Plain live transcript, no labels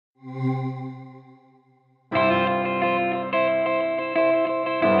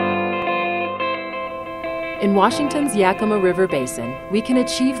In Washington's Yakima River Basin, we can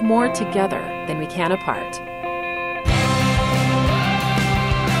achieve more together than we can apart.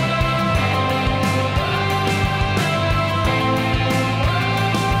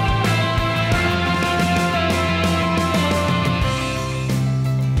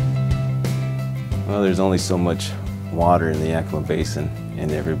 Well, there's only so much water in the Yakima Basin,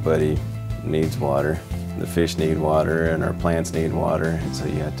 and everybody needs water. The fish need water, and our plants need water, and so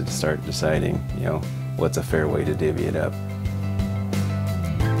you have to start deciding, what's a fair way to divvy it up.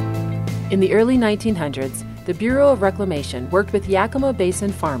 In the early 1900s, the Bureau of Reclamation worked with Yakima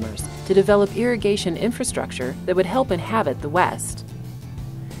Basin farmers to develop irrigation infrastructure that would help inhabit the West.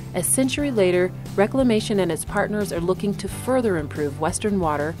 A century later, Reclamation and its partners are looking to further improve Western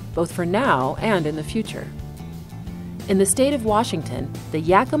water, both for now and in the future. In the state of Washington, the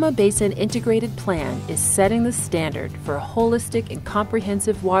Yakima Basin Integrated Plan is setting the standard for a holistic and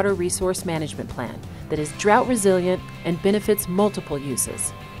comprehensive water resource management plan that is drought resilient and benefits multiple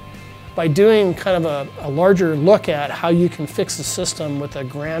uses. By doing kind of a larger look at how you can fix the system with a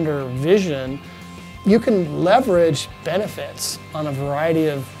grander vision, you can leverage benefits on a variety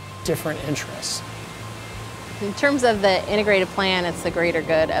of different interests. In terms of the integrated plan, it's the greater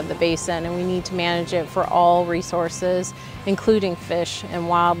good of the basin, and we need to manage it for all resources, including fish and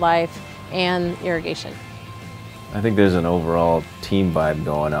wildlife and irrigation. I think there's an overall team vibe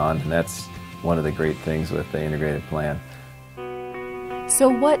going on, and that's one of the great things with the integrated plan. So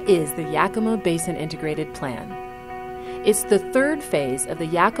what is the Yakima Basin Integrated Plan? It's the third phase of the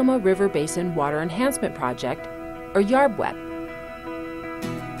Yakima River Basin Water Enhancement Project, or YakimaWater.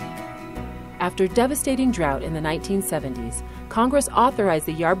 After devastating drought in the 1970s, Congress authorized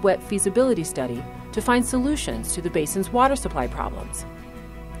the YakimaWater feasibility study to find solutions to the basin's water supply problems.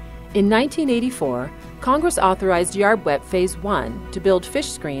 In 1984, Congress authorized YakimaWater Phase 1 to build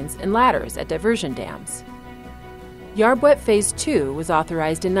fish screens and ladders at diversion dams. YakimaWater Phase 2 was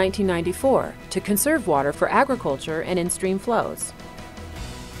authorized in 1994 to conserve water for agriculture and in-stream flows.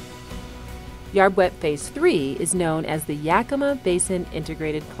 YakimaWater Phase 3 is known as the Yakima Basin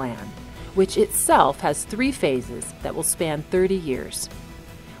Integrated Plan, which itself has 3 phases that will span 30 years.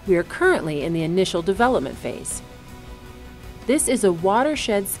 We are currently in the initial development phase. This is a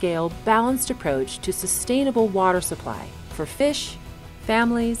watershed-scale, balanced approach to sustainable water supply for fish,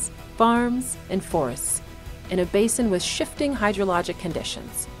 families, farms, and forests in a basin with shifting hydrologic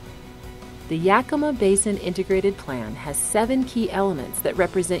conditions. The Yakima Basin Integrated Plan has 7 key elements that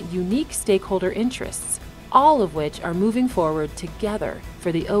represent unique stakeholder interests, all of which are moving forward together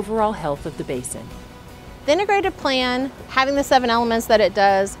for the overall health of the basin. The integrated plan, having the 7 elements that it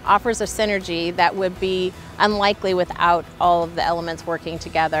does, offers a synergy that would be unlikely without all of the elements working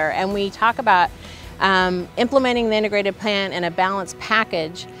together. And we talk about implementing the integrated plan in a balanced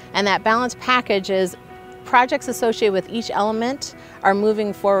package, and that balanced package is projects associated with each element are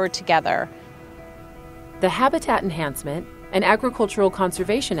moving forward together. The habitat enhancement and agricultural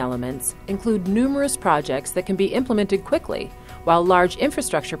conservation elements include numerous projects that can be implemented quickly, while large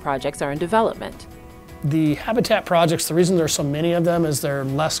infrastructure projects are in development. The habitat projects, the reason there's so many of them is they're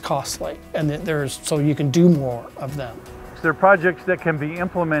less costly, and so you can do more of them. They're projects that can be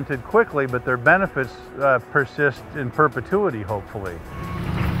implemented quickly, but their benefits persist in perpetuity, hopefully.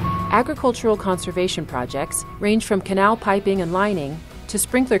 Agricultural conservation projects range from canal piping and lining to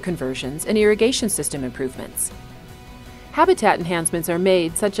sprinkler conversions and irrigation system improvements. Habitat enhancements are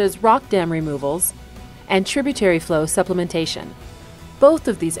made, such as rock dam removals and tributary flow supplementation. Both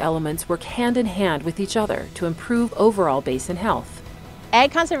of these elements work hand in hand with each other to improve overall basin health.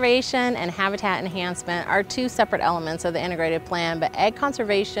 Ag conservation and habitat enhancement are 2 separate elements of the integrated plan, but ag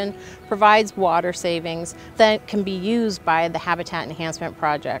conservation provides water savings that can be used by the habitat enhancement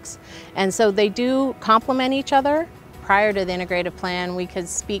projects. And so they do complement each other. Prior to the integrated plan, we could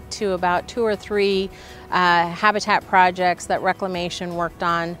speak to about 2 or 3 habitat projects that Reclamation worked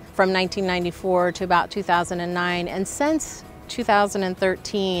on from 1994 to about 2009. And since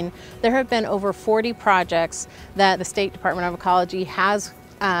 2013, there have been over 40 projects that the State Department of Ecology has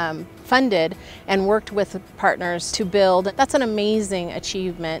funded and worked with partners to build. That's an amazing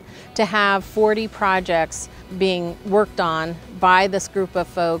achievement to have 40 projects being worked on by this group of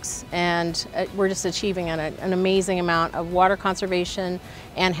folks, and we're just achieving an amazing amount of water conservation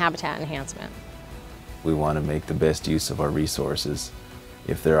and habitat enhancement. We want to make the best use of our resources.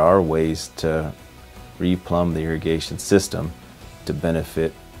 If there are ways to replumb the irrigation system to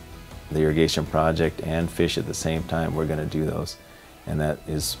benefit the irrigation project and fish at the same time, we're going to do those. And that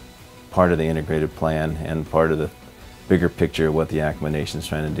is part of the integrated plan and part of the bigger picture of what the Yakima Nation is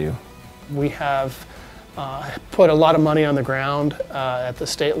trying to do. We have put a lot of money on the ground at the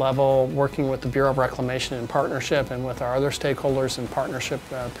state level, working with the Bureau of Reclamation in partnership and with our other stakeholders in partnership,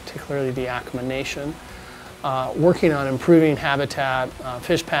 particularly the Yakima Nation, working on improving habitat,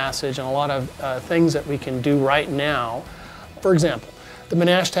 fish passage, and a lot of things that we can do right now. For example, the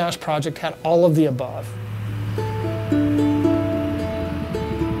Menashtash project had all of the above.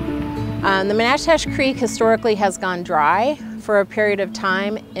 The Menashtash Creek historically has gone dry for a period of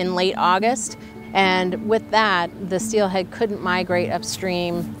time in late August, and with that, the steelhead couldn't migrate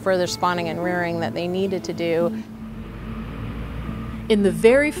upstream for their spawning and rearing that they needed to do. In the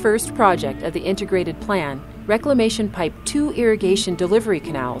very first project of the integrated plan, Reclamation piped 2 irrigation delivery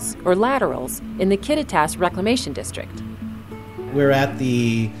canals, or laterals, in the Kittitas Reclamation District. We're at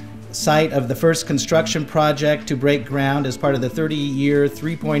the site of the first construction project to break ground as part of the 30-year,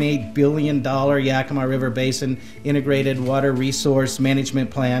 $3.8 billion Yakima River Basin Integrated Water Resource Management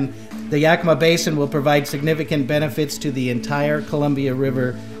Plan. The Yakima Basin will provide significant benefits to the entire Columbia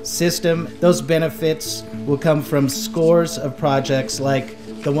River system. Those benefits will come from scores of projects like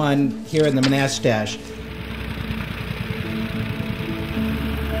the one here in the Menashtash.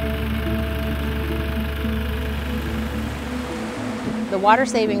 The water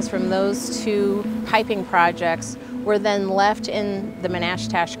savings from those 2 piping projects were then left in the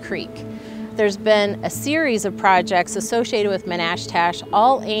Menashtash Creek. There's been a series of projects associated with Menashtash,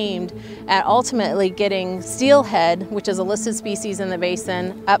 all aimed at ultimately getting steelhead, which is a listed species in the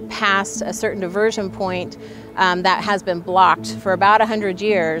basin, up past a certain diversion point that has been blocked for about 100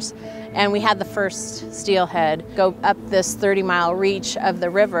 years. And we had the first steelhead go up this 30-mile reach of the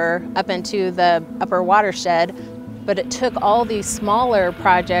river up into the upper watershed. But it took all these smaller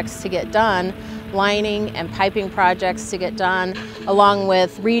projects to get done, lining and piping projects to get done, along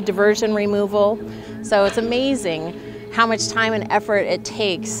with reed diversion removal. So it's amazing how much time and effort it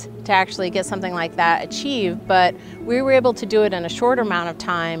takes to actually get something like that achieved, but we were able to do it in a shorter amount of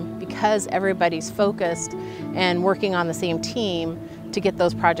time because everybody's focused and working on the same team to get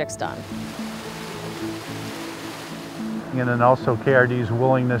those projects done. And then also KRD's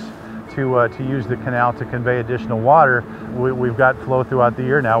willingness to use the canal to convey additional water. We've got flow throughout the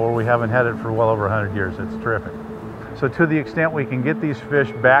year now where we haven't had it for well over 100 years. It's terrific. So to the extent we can get these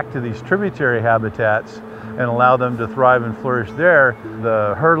fish back to these tributary habitats and allow them to thrive and flourish there,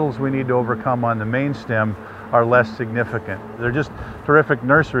 the hurdles we need to overcome on the main stem are less significant. They're just terrific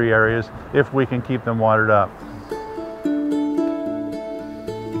nursery areas if we can keep them watered up.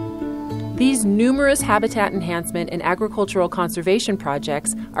 These numerous habitat enhancement and agricultural conservation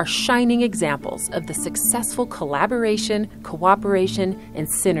projects are shining examples of the successful collaboration, cooperation, and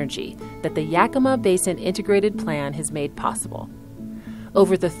synergy that the Yakima Basin Integrated Plan has made possible.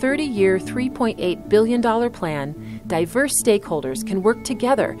 Over the 30-year, $3.8 billion plan, diverse stakeholders can work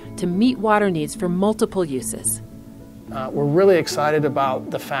together to meet water needs for multiple uses. We're really excited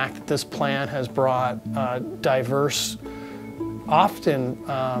about the fact that this plan has brought diverse, often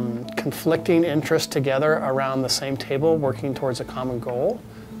conflicting interests together around the same table, working towards a common goal.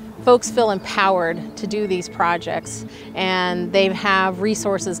 Folks feel empowered to do these projects, and they have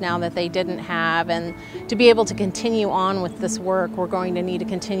resources now that they didn't have, and to be able to continue on with this work, we're going to need to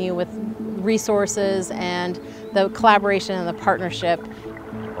continue with resources and the collaboration and the partnership.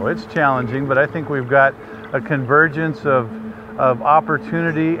 Well, it's challenging, but I think we've got a convergence of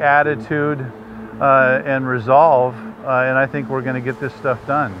opportunity, attitude, and resolve, and I think we're going to get this stuff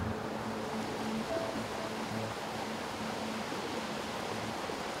done.